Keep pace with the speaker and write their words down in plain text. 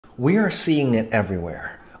We are seeing it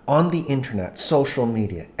everywhere, on the internet, social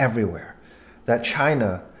media, everywhere, that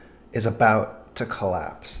China is about to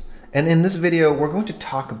collapse. And in this video, we're going to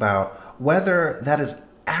talk about whether that is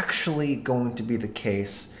actually going to be the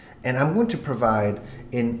case, and I'm going to provide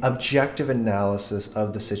an objective analysis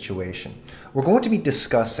of the situation. We're going to be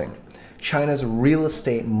discussing China's real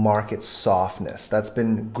estate market softness that's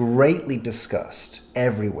been greatly discussed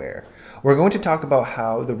everywhere. We're going to talk about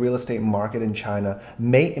how the real estate market in China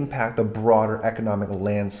may impact the broader economic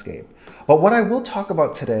landscape. But what I will talk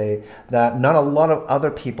about today that not a lot of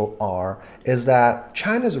other people are is that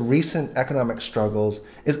China's recent economic struggles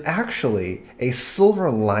is actually a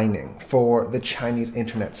silver lining for the Chinese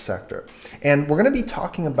internet sector. And we're going to be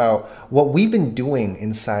talking about what we've been doing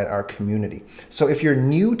inside our community. So if you're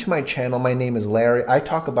new to my channel, my name is Larry. I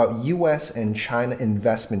talk about US and China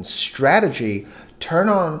investment strategy. Turn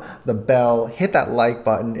on the bell, hit that like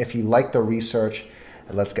button if you like the research,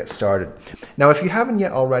 and let's get started. Now, if you haven't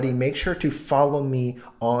yet already, make sure to follow me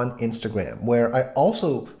on Instagram, where I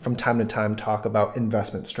also from time to time talk about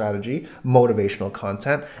investment strategy, motivational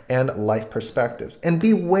content, and life perspectives. And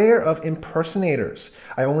beware of impersonators.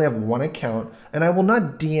 I only have one account, and I will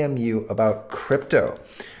not DM you about crypto.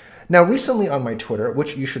 Now, recently on my Twitter,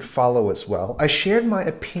 which you should follow as well, I shared my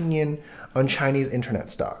opinion on Chinese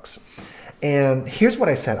internet stocks. And here's what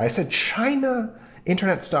I said. I said China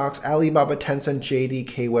internet stocks, Alibaba, Tencent, JD,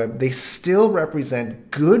 KWEB, they still represent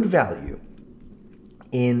good value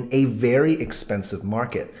in a very expensive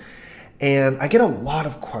market. And I get a lot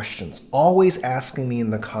of questions, always asking me in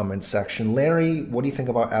the comments section, Larry, what do you think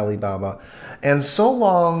about Alibaba? And so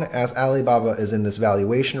long as Alibaba is in this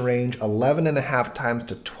valuation range, 11.5 times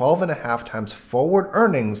to 12.5 times forward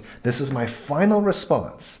earnings, this is my final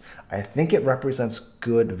response. I think it represents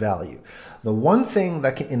good value. The one thing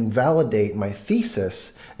that can invalidate my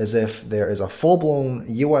thesis is if there is a full-blown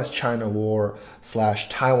US-China war /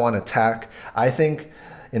 Taiwan attack. I think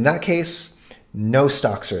in that case, no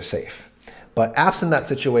stocks are safe. But absent that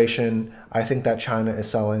situation, I think that China is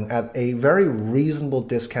selling at a very reasonable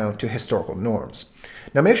discount to historical norms.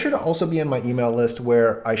 Now, make sure to also be on my email list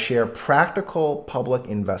where I share practical public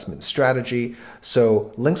investment strategy.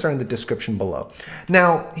 So links are in the description below.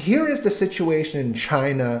 Now, here is the situation in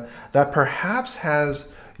China that perhaps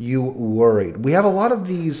has you worried. We have a lot of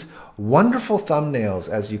these wonderful thumbnails,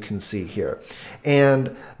 as you can see here.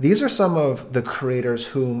 And these are some of the creators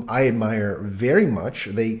whom I admire very much.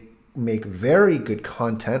 They make very good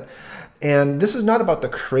content. And this is not about the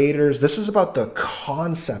creators, this is about the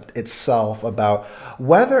concept itself, about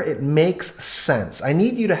whether it makes sense. I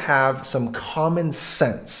need you to have some common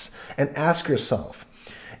sense and ask yourself,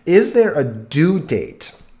 is there a due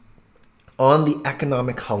date on the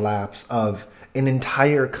economic collapse of an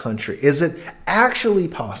entire country? Is it actually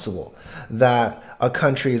possible that a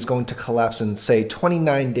country is going to collapse in, say,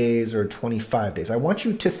 29 days or 25 days? I want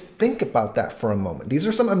you to think about that for a moment. These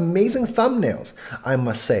are some amazing thumbnails, I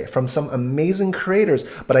must say, from some amazing creators,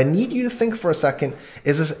 but I need you to think for a second,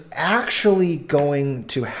 is this actually going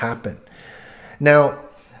to happen? Now,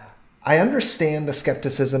 I understand the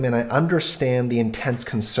skepticism and I understand the intense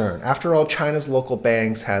concern. After all, China's local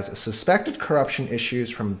banks has suspected corruption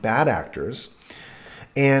issues from bad actors.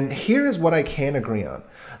 And here is what I can agree on,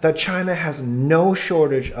 that China has no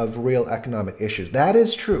shortage of real economic issues. That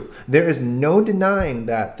is true. There is no denying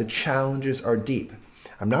that the challenges are deep.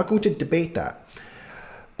 I'm not going to debate that.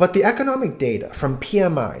 But the economic data, from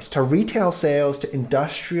PMIs to retail sales to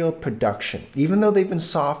industrial production, even though they've been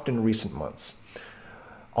soft in recent months,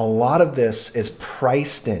 a lot of this is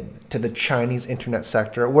priced in to the Chinese internet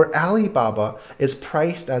sector, where Alibaba is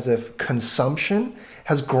priced as if consumption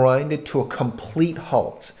has grinded to a complete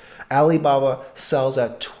halt. Alibaba sells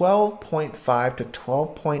at 12.5 to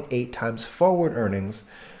 12.8 times forward earnings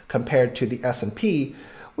compared to the S&P,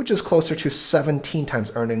 which is closer to 17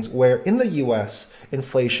 times earnings, where in the US,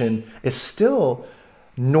 inflation is still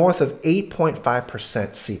north of 8.5%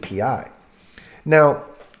 CPI. Now,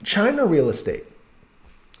 China real estate,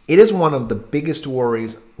 it is one of the biggest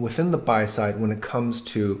worries within the buy side when it comes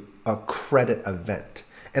to a credit event.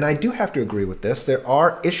 And I do have to agree with this. There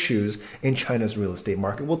are issues in China's real estate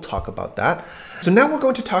market. We'll talk about that. So now we're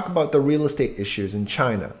going to talk about the real estate issues in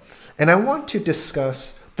China. And I want to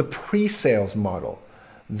discuss the pre-sales model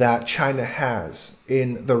that China has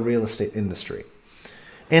in the real estate industry.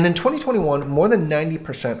 And in 2021, more than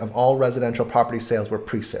 90% of all residential property sales were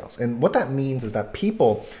pre-sales. And what that means is that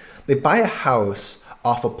people, they buy a house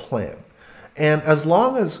off a plan. And as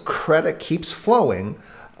long as credit keeps flowing,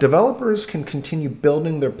 developers can continue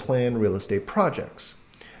building their planned real estate projects.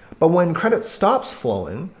 But when credit stops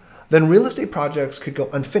flowing, then real estate projects could go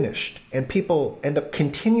unfinished and people end up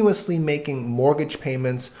continuously making mortgage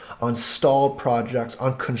payments on stalled projects,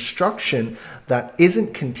 on construction that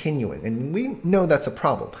isn't continuing. And we know that's a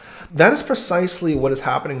problem. That is precisely what is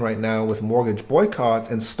happening right now with mortgage boycotts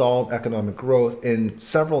and stalled economic growth in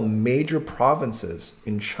several major provinces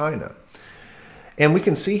in China. And we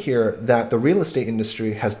can see here that the real estate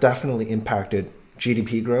industry has definitely impacted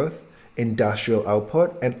GDP growth, industrial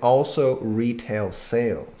output, and also retail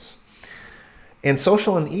sales. And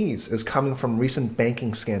social unease is coming from recent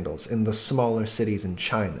banking scandals in the smaller cities in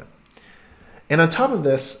China. And on top of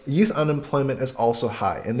this, youth unemployment is also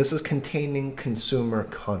high, and this is containing consumer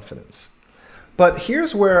confidence. But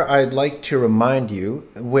here's where I'd like to remind you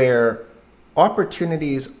where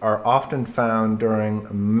opportunities are often found during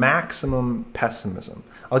maximum pessimism.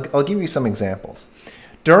 I'll give you some examples.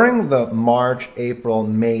 During the March, April,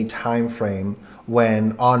 May timeframe,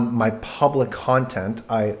 when on my public content,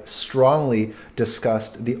 I strongly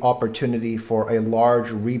discussed the opportunity for a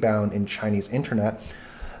large rebound in Chinese internet,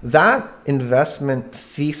 that investment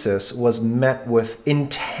thesis was met with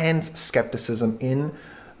intense skepticism in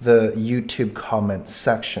the YouTube comment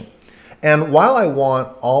section. And while I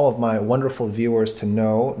want all of my wonderful viewers to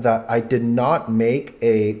know that I did not make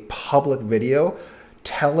a public video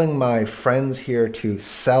telling my friends here to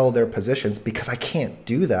sell their positions, because I can't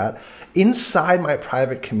do that, inside my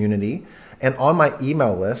private community and on my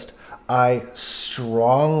email list, I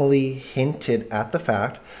strongly hinted at the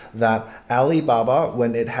fact that Alibaba,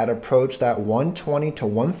 when it had approached that 120 to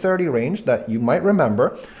 130 range that you might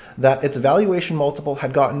remember, that its valuation multiple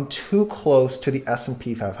had gotten too close to the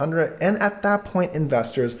S&P 500, and at that point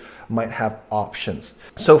investors might have options.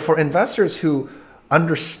 So for investors who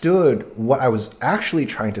understood what I was actually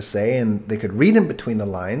trying to say and they could read in between the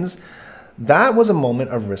lines, that was a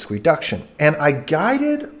moment of risk reduction. And I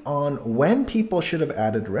guided on when people should have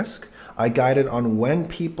added risk. I guided on when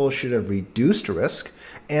people should have reduced risk.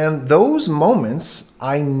 And those moments,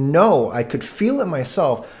 I know, I could feel it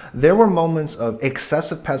myself. There were moments of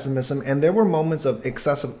excessive pessimism and there were moments of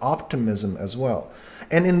excessive optimism as well.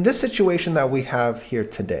 And in this situation that we have here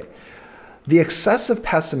today, the excessive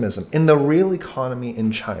pessimism in the real economy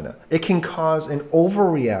in China, it can cause an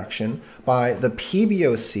overreaction by the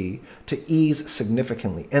PBOC to ease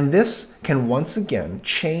significantly. And this can once again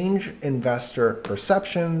change investor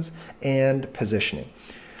perceptions and positioning.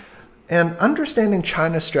 And understanding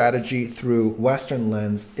China's strategy through Western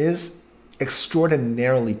lens is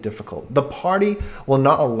extraordinarily difficult. The party will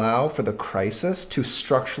not allow for the crisis to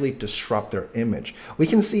structurally disrupt their image. We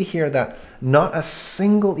can see here that not a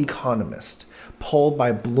single economist polled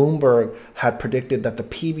by Bloomberg had predicted that the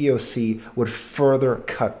PBOC would further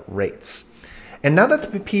cut rates. And now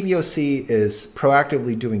that the PBOC is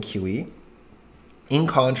proactively doing QE, in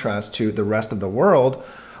contrast to the rest of the world,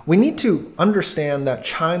 we need to understand that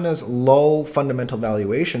China's low fundamental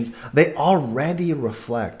valuations, they already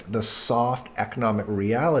reflect the soft economic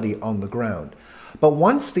reality on the ground. But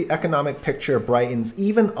once the economic picture brightens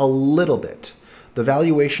even a little bit, the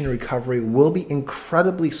valuation recovery will be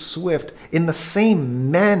incredibly swift in the same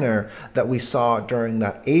manner that we saw during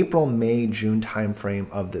that April, May, June timeframe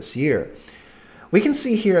of this year. We can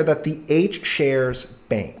see here that the H-shares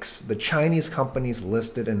banks, the Chinese companies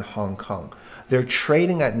listed in Hong Kong, they're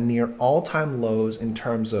trading at near all-time lows in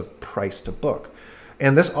terms of price to book.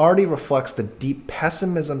 And this already reflects the deep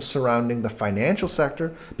pessimism surrounding the financial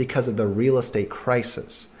sector because of the real estate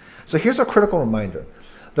crisis. So here's a critical reminder.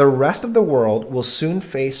 The rest of the world will soon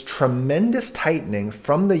face tremendous tightening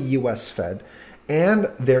from the US Fed, and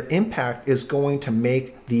their impact is going to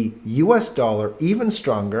make the US dollar even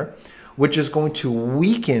stronger, which is going to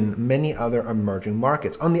weaken many other emerging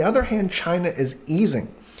markets. On the other hand, China is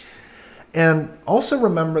easing. And also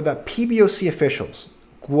remember that PBOC officials,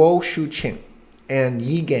 Guo Shuqing and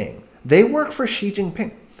Yi Gang, they work for Xi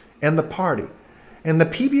Jinping and the party. And the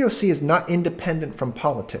PBOC is not independent from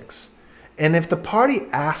politics. And if the party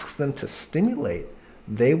asks them to stimulate,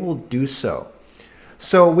 they will do so.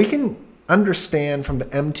 So we can understand from the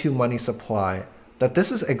M2 money supply that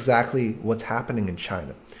this is exactly what's happening in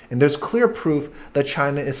China. And there's clear proof that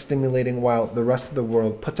China is stimulating while the rest of the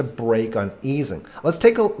world puts a brake on easing. Let's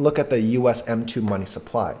take a look at the US M2 money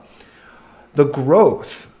supply. The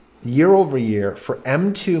growth year over year for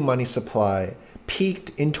M2 money supply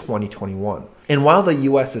peaked in 2021. And while the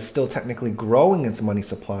US is still technically growing its money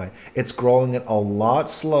supply, it's growing it a lot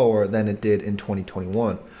slower than it did in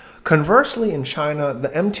 2021. Conversely, in China, the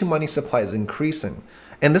M2 money supply is increasing.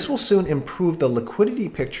 And this will soon improve the liquidity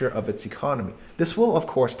picture of its economy. This will, of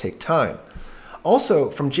course, take time.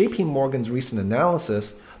 Also, from JP Morgan's recent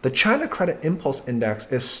analysis, the China Credit Impulse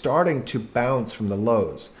Index is starting to bounce from the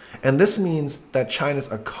lows. And this means that China's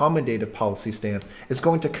accommodative policy stance is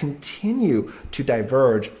going to continue to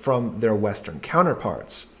diverge from their Western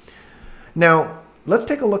counterparts. Now, let's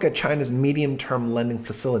take a look at China's medium-term lending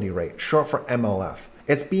facility rate, short for MLF.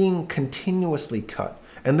 It's being continuously cut.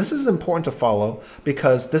 And this is important to follow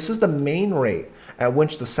because this is the main rate at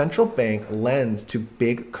which the central bank lends to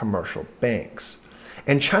big commercial banks.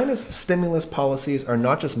 And China's stimulus policies are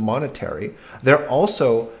not just monetary, they're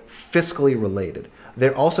also fiscally related.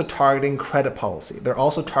 They're also targeting credit policy. They're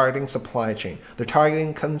also targeting supply chain. They're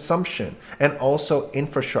targeting consumption and also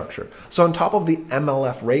infrastructure. So on top of the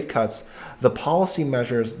MLF rate cuts, the policy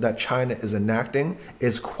measures that China is enacting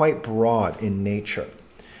is quite broad in nature.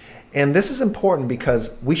 And this is important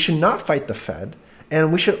because we should not fight the Fed,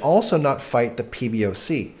 and we should also not fight the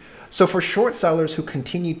PBOC. So for short sellers who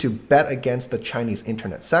continue to bet against the Chinese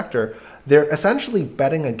internet sector, they're essentially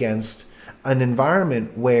betting against an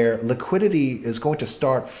environment where liquidity is going to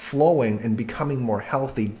start flowing and becoming more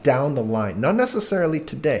healthy down the line, not necessarily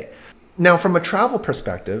today. Now, from a travel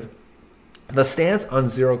perspective, the stance on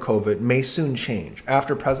zero COVID may soon change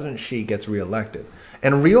after President Xi gets reelected,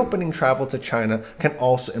 and reopening travel to China can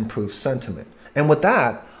also improve sentiment. And with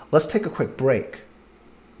that, let's take a quick break.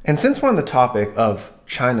 And since we're on the topic of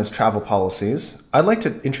China's travel policies, I'd like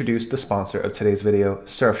to introduce the sponsor of today's video,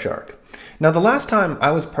 Surfshark. Now, the last time I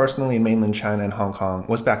was personally in mainland China and Hong Kong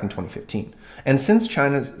was back in 2015. And since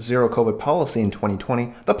China's zero COVID policy in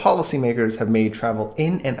 2020, the policymakers have made travel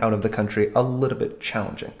in and out of the country a little bit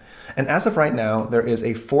challenging. And as of right now, there is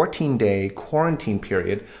a 14-day quarantine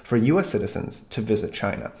period for US citizens to visit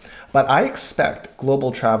China. But I expect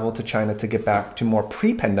global travel to China to get back to more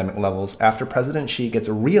pre-pandemic levels after President Xi gets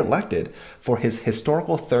re-elected for his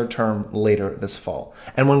historical third term later this fall.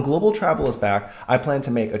 And when global travel is back, I plan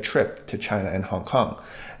to make a trip to China and Hong Kong.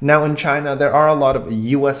 Now in China, there are a lot of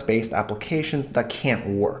US-based applications that can't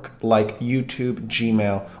work, like YouTube,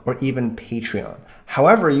 Gmail, or even Patreon.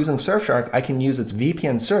 However, using Surfshark, I can use its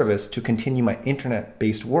VPN service to continue my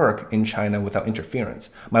internet-based work in China without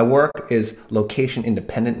interference. My work is location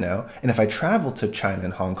independent now, and if I travel to China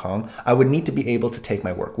and Hong Kong, I would need to be able to take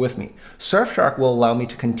my work with me. Surfshark will allow me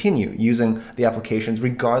to continue using the applications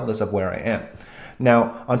regardless of where I am.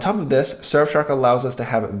 Now, on top of this, Surfshark allows us to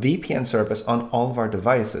have VPN service on all of our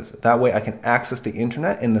devices. That way I can access the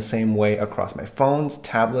internet in the same way across my phones,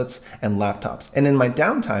 tablets, and laptops. And in my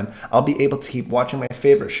downtime, I'll be able to keep watching my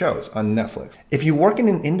favorite shows on Netflix. If you work in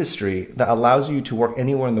an industry that allows you to work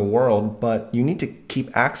anywhere in the world, but you need to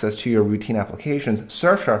keep access to your routine applications,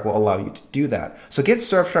 Surfshark will allow you to do that. So get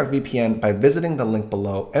Surfshark VPN by visiting the link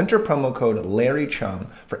below, enter promo code Larry Chung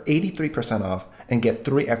for 83% off, and get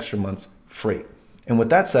 3 extra months free. And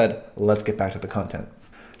with that said, let's get back to the content.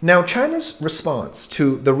 Now, China's response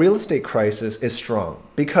to the real estate crisis is strong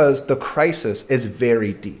because the crisis is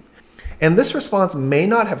very deep. And this response may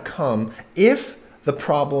not have come if the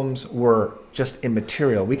problems were just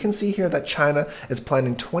immaterial. We can see here that China is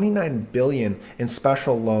planning 29 billion in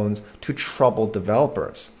special loans to troubled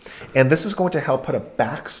developers. And this is going to help put a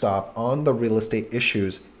backstop on the real estate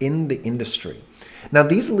issues in the industry. Now,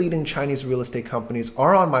 these leading Chinese real estate companies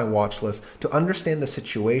are on my watch list to understand the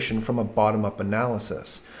situation from a bottom-up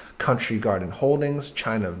analysis. Country Garden Holdings,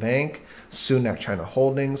 China Bank, Sunac China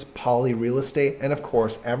Holdings, Poly Real Estate, and of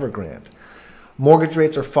course, Evergrande. Mortgage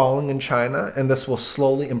rates are falling in China, and this will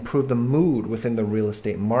slowly improve the mood within the real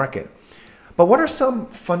estate market. But what are some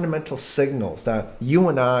fundamental signals that you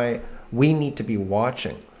and we need to be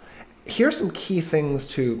watching? Here's some key things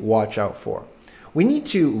to watch out for. We need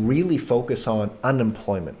to really focus on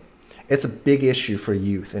unemployment. It's a big issue for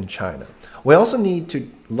youth in China. We also need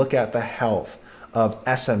to look at the health of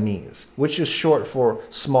SMEs, which is short for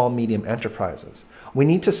small medium enterprises. We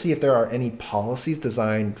need to see if there are any policies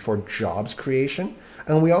designed for jobs creation,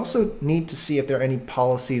 and we also need to see if there are any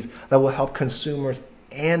policies that will help consumers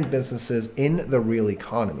and businesses in the real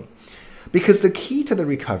economy. Because the key to the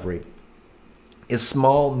recovery is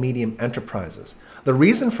small medium enterprises. The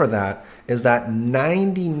reason for that is that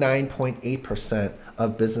 99.8%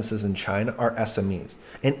 of businesses in China are SMEs,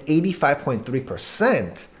 and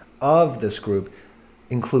 85.3% of this group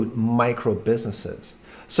include micro businesses.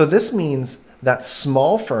 So this means that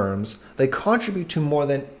small firms, they contribute to more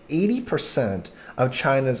than 80% of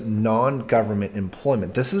China's non-government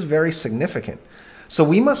employment. This is very significant. So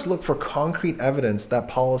we must look for concrete evidence that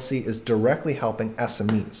policy is directly helping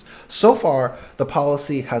SMEs. So far, the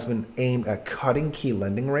policy has been aimed at cutting key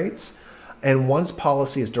lending rates, and once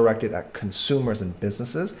policy is directed at consumers and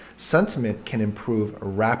businesses, sentiment can improve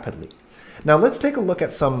rapidly. Now let's take a look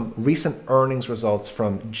at some recent earnings results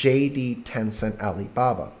from JD, Tencent,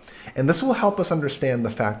 Alibaba. And this will help us understand the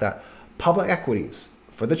fact that public equities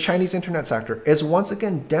for the Chinese internet sector is once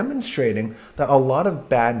again demonstrating that a lot of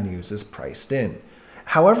bad news is priced in.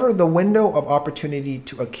 However, the window of opportunity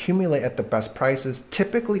to accumulate at the best prices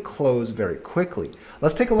typically close very quickly.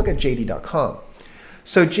 Let's take a look at JD.com.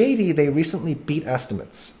 So JD, they recently beat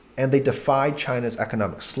estimates and they defied China's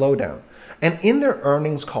economic slowdown. And in their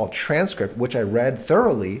earnings call transcript, which I read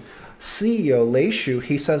thoroughly, CEO Lei Shu,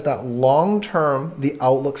 he says that long-term, the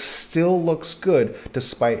outlook still looks good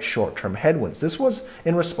despite short-term headwinds. This was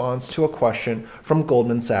in response to a question from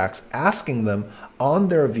Goldman Sachs asking them on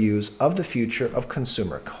their views of the future of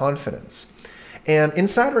consumer confidence. And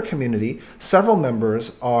inside our community, several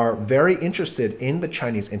members are very interested in the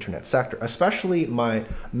Chinese internet sector, especially my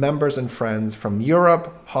members and friends from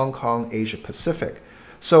Europe, Hong Kong, Asia Pacific.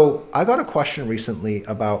 So I got a question recently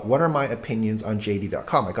about what are my opinions on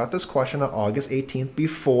JD.com. I got this question on August 18th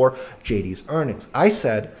before JD's earnings. I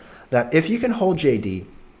said that if you can hold JD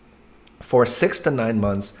for 6 to 9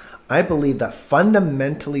 months, I believe that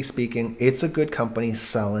fundamentally speaking, it's a good company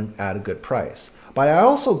selling at a good price. But I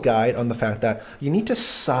also guide on the fact that you need to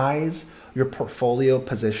size your portfolio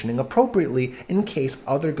positioning appropriately in case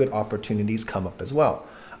other good opportunities come up as well.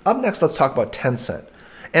 Up next, let's talk about Tencent.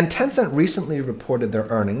 And Tencent recently reported their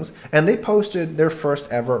earnings, and they posted their first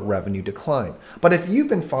ever revenue decline. But if you've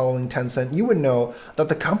been following Tencent, you would know that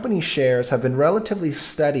the company's shares have been relatively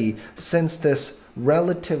steady since this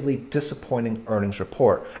relatively disappointing earnings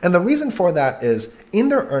report. And the reason for that is, in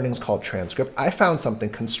their earnings call transcript, I found something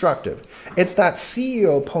constructive. It's that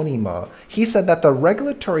CEO Pony Ma, he said that the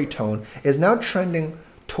regulatory tone is now trending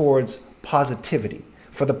towards positivity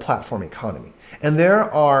for the platform economy. And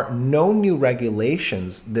there are no new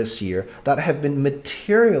regulations this year that have been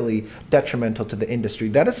materially detrimental to the industry.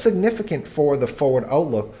 That is significant for the forward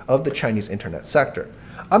outlook of the Chinese internet sector.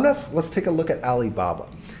 Let's take a look at Alibaba.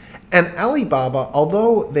 And Alibaba,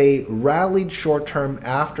 although they rallied short term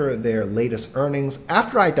after their latest earnings,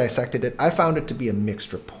 after I dissected it, I found it to be a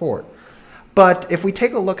mixed report. But if we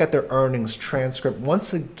take a look at their earnings transcript,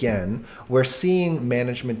 once again, we're seeing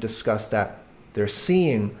management discuss that they're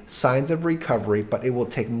seeing signs of recovery, but it will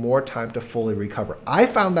take more time to fully recover. I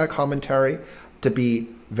found that commentary to be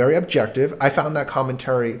very objective. I found that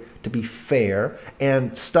commentary to be fair,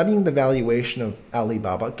 and studying the valuation of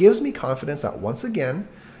Alibaba gives me confidence that once again,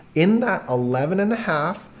 in that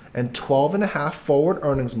 11.5 and 12.5 forward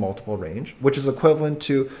earnings multiple range, which is equivalent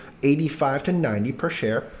to 85 to 90 per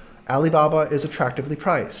share, Alibaba is attractively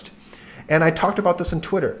priced. And I talked about this on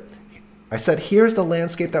Twitter. I said, here's the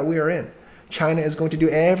landscape that we are in. China is going to do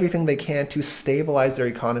everything they can to stabilize their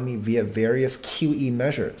economy via various QE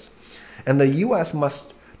measures. And the US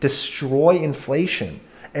must destroy inflation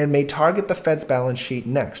and may target the Fed's balance sheet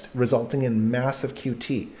next, resulting in massive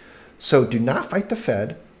QT. So do not fight the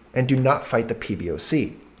Fed and do not fight the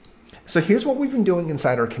PBOC. So here's what we've been doing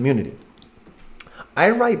inside our community. I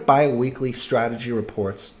write bi-weekly strategy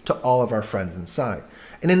reports to all of our friends inside.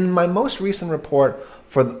 And in my most recent report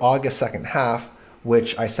for the August second half,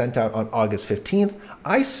 which I sent out on August 15th,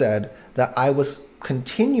 I said that I was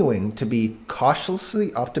continuing to be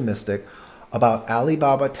cautiously optimistic about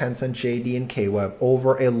Alibaba, Tencent, JD, and KWEB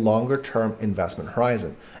over a longer term investment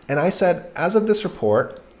horizon. And I said, as of this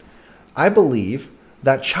report, I believe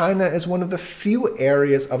that China is one of the few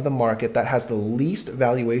areas of the market that has the least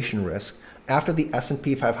valuation risk after the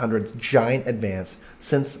S&P 500's giant advance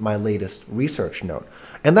since my latest research note.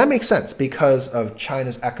 And that makes sense because of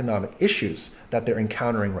China's economic issues that they're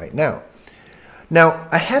encountering right now. Now,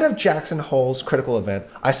 ahead of Jackson Hole's critical event,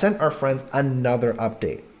 I sent our friends another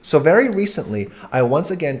update. So very recently, I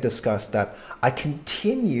once again discussed that I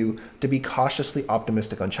continue to be cautiously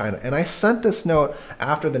optimistic on China. And I sent this note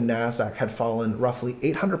after the NASDAQ had fallen roughly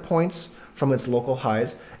 800 points from its local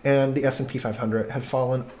highs, and the S&P 500 had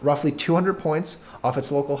fallen roughly 200 points off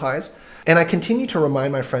its local highs. And I continue to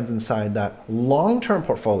remind my friends inside that long-term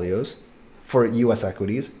portfolios for US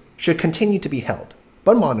equities should continue to be held,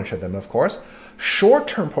 but monitor them, of course.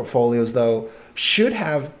 Short-term portfolios, though, should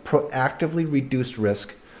have proactively reduced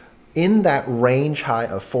risk in that range high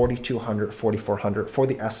of 4,200, 4,400 for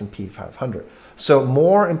the S&P 500. So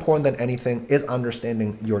more important than anything is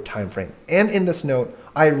understanding your time frame. And in this note,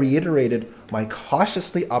 I reiterated my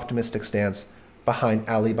cautiously optimistic stance behind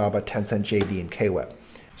Alibaba, Tencent, JD, and KWEB.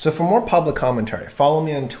 So for more public commentary, follow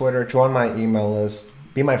me on Twitter, join my email list,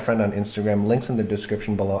 be my friend on Instagram, links in the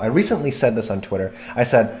description below. I recently said this on Twitter. I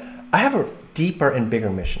said, I have a deeper and bigger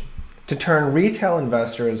mission to turn retail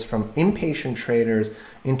investors from impatient traders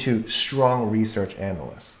into strong research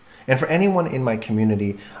analysts. And for anyone in my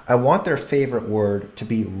community, I want their favorite word to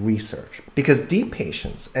be research, because deep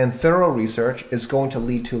patience and thorough research is going to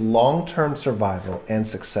lead to long-term survival and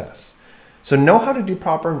success. So know how to do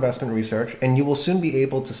proper investment research, and you will soon be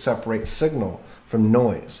able to separate signal from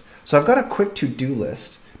noise. So I've got a quick to-do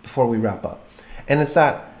list before we wrap up. And it's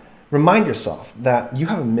that remind yourself that you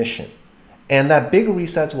have a mission, and that big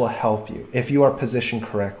resets will help you if you are positioned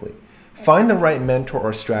correctly. Find the right mentor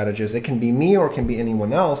or strategist. It can be me or it can be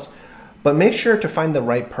anyone else, but make sure to find the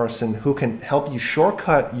right person who can help you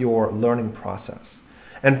shortcut your learning process.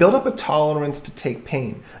 And build up a tolerance to take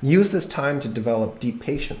pain. Use this time to develop deep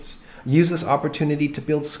patience. Use this opportunity to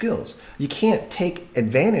build skills. You can't take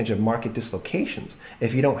advantage of market dislocations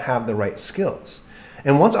if you don't have the right skills.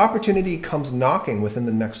 And once opportunity comes knocking within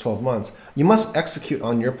the next 12 months, you must execute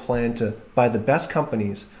on your plan to buy the best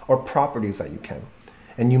companies or properties that you can.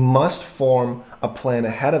 And you must form a plan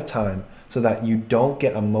ahead of time so that you don't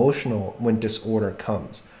get emotional when disorder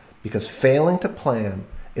comes. Because failing to plan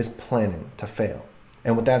is planning to fail.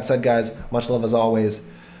 And with that said, guys, much love as always.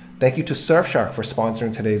 Thank you to Surfshark for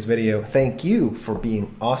sponsoring today's video. Thank you for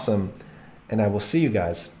being awesome. And I will see you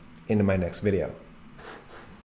guys in my next video.